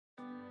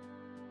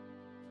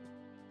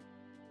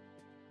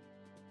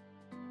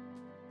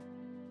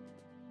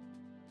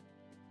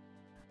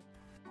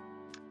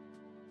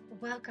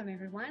Welcome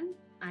everyone.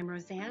 I'm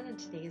Roseanne and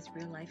today is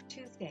Real Life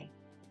Tuesday.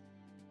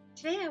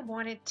 Today I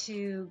wanted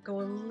to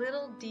go a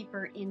little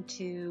deeper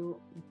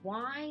into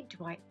why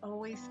do I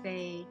always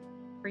say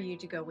for you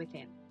to go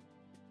within.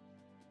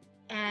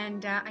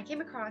 And I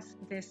came across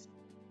this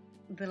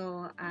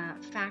little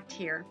fact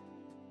here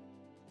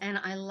and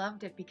I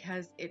loved it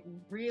because it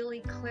really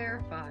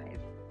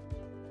clarifies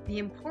the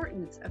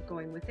importance of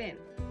going within.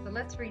 So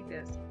let's read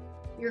this.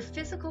 Your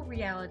physical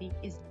reality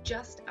is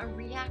just a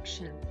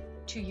reaction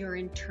to your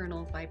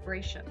internal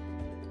vibration.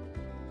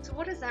 So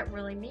what does that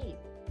really mean?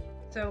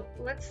 So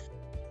let's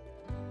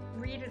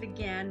read it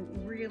again,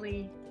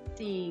 really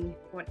seeing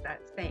what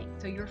that's saying.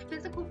 So your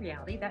physical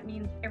reality, that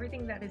means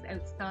everything that is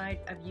outside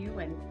of you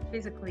and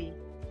physically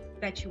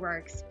that you are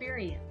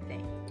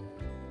experiencing,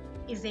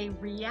 is a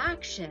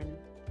reaction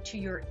to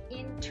your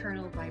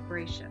internal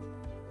vibration.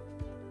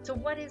 So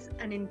what is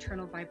an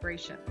internal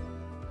vibration?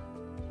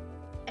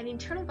 An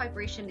internal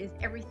vibration is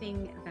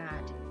everything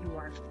that you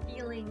are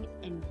feeling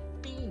and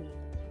being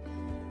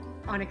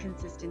on a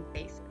consistent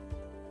basis.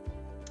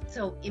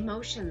 So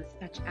emotions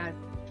such as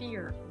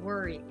fear,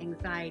 worry,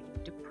 anxiety,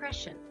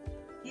 depression,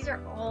 these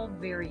are all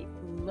very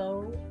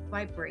low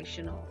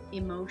vibrational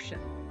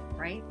emotions,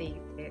 right?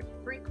 Their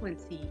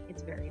frequency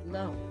is very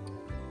low.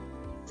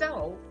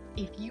 So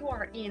if you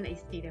are in a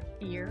state of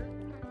fear,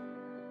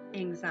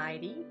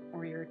 anxiety,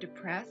 or you're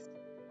depressed,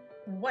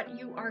 what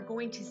you are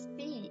going to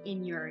see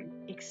in your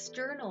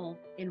external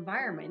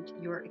environment,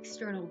 your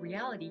external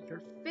reality,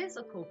 your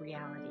physical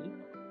reality,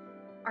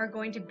 are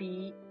going to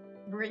be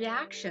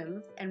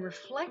reactions and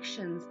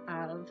reflections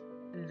of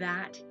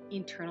that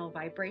internal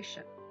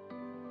vibration,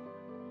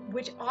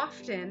 which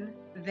often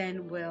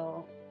then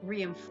will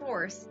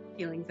reinforce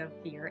feelings of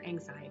fear,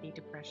 anxiety,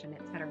 depression,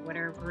 etc.,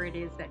 whatever it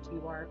is that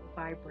you are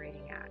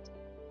vibrating at.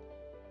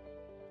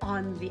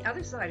 On the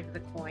other side of the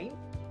coin,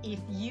 if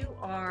you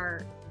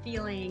are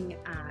feeling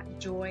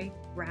joy,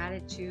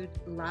 gratitude,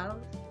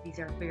 love, these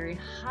are very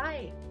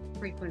high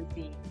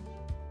frequency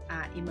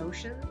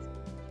emotions,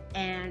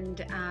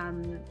 and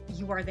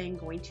you are then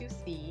going to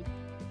see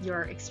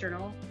your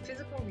external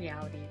physical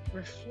reality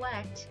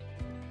reflect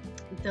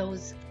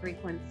those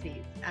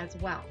frequencies as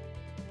well.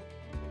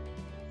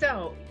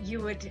 So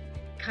you would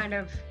kind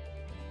of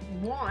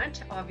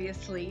want,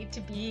 obviously,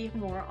 to be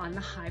more on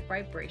the high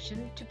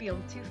vibration to be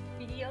able to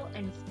feel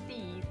and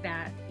see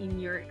that in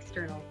your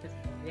external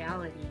physical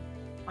reality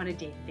on a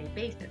day-to-day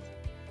basis.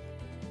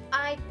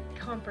 I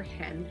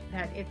comprehend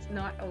that it's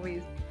not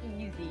always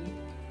easy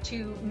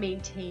to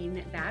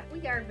maintain that.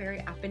 We are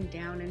very up and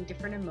down in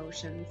different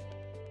emotions.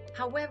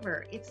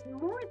 However, it's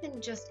more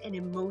than just an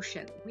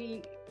emotion.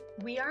 We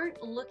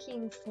aren't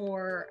looking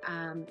for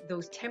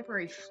those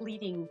temporary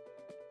fleeting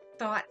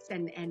thoughts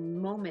and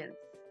moments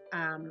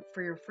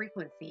for your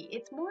frequency.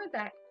 It's more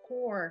that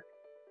core,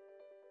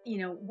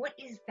 what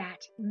is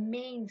that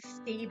main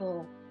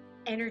stable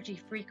energy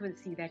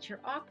frequency that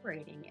you're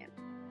operating in?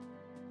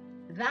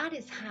 That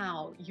is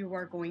how you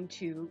are going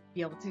to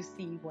be able to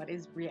see what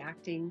is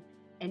reacting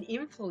and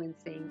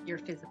influencing your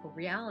physical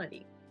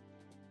reality.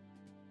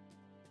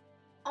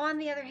 On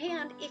the other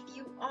hand, if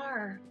you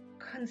are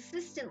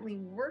consistently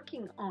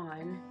working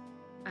on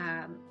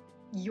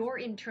your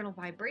internal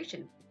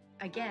vibration,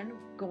 again,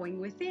 going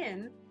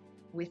within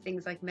with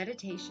things like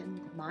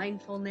meditation,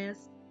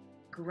 mindfulness,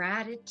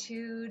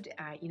 gratitude,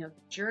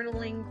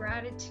 journaling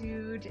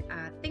gratitude,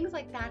 things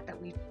like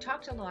that we've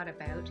talked a lot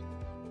about.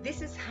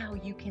 This is how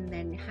you can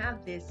then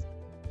have this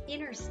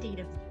inner state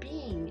of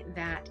being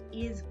that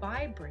is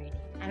vibrating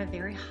at a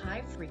very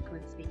high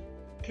frequency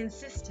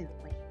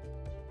consistently.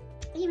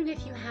 Even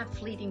if you have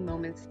fleeting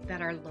moments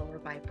that are lower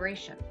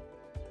vibration,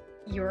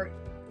 your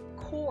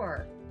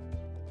core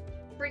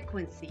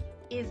frequency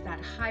is that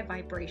high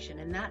vibration,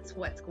 and that's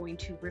what's going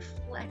to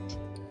reflect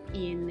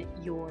in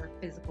your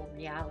physical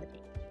reality.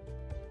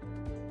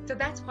 So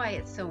that's why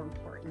it's so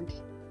important.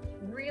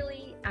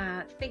 Really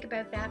think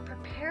about that.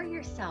 Prepare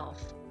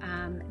yourself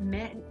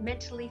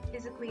mentally,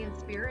 physically, and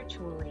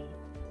spiritually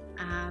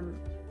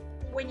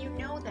when you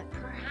know that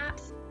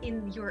perhaps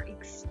in your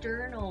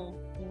external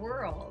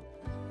world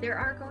there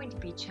are going to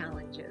be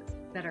challenges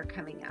that are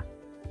coming up.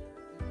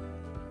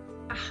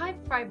 A high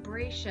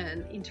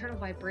vibration, internal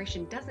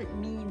vibration, doesn't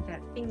mean that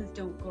things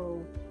don't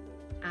go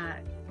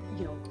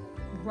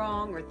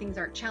wrong, or things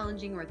aren't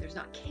challenging, or there's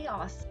not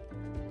chaos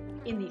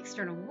in the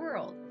external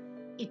world.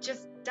 It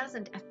just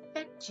doesn't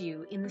affect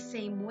you in the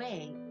same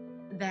way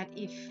that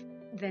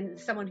than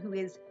someone who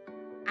is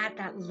at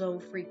that low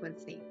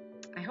frequency.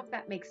 I hope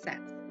that makes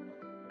sense.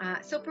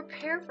 So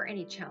prepare for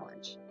any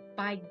challenge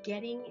by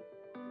getting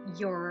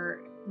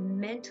your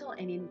mental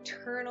and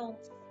internal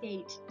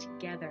state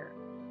together.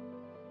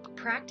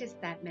 Practice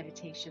that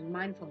meditation,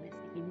 mindfulness.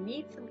 If you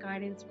need some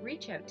guidance,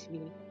 reach out to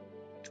me.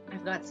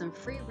 I've got some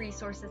free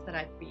resources that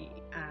I'd be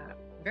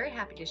very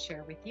happy to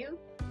share with you.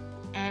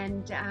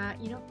 And,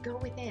 go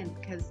within,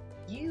 because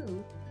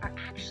you are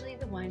actually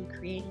the one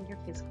creating your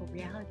physical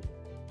reality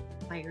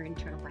by your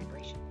internal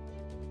vibration.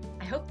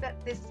 I hope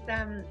that this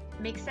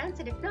makes sense,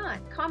 and if not,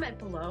 comment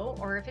below,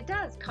 or if it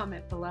does,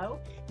 comment below.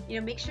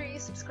 Make sure you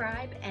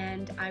subscribe,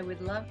 and I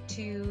would love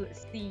to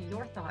see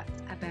your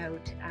thoughts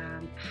about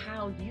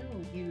how you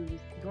use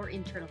your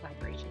internal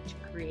vibration to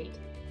create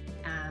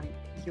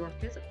your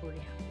physical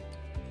reality.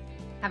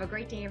 Have a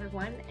great day,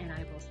 everyone, and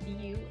I will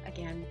see you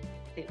again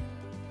soon.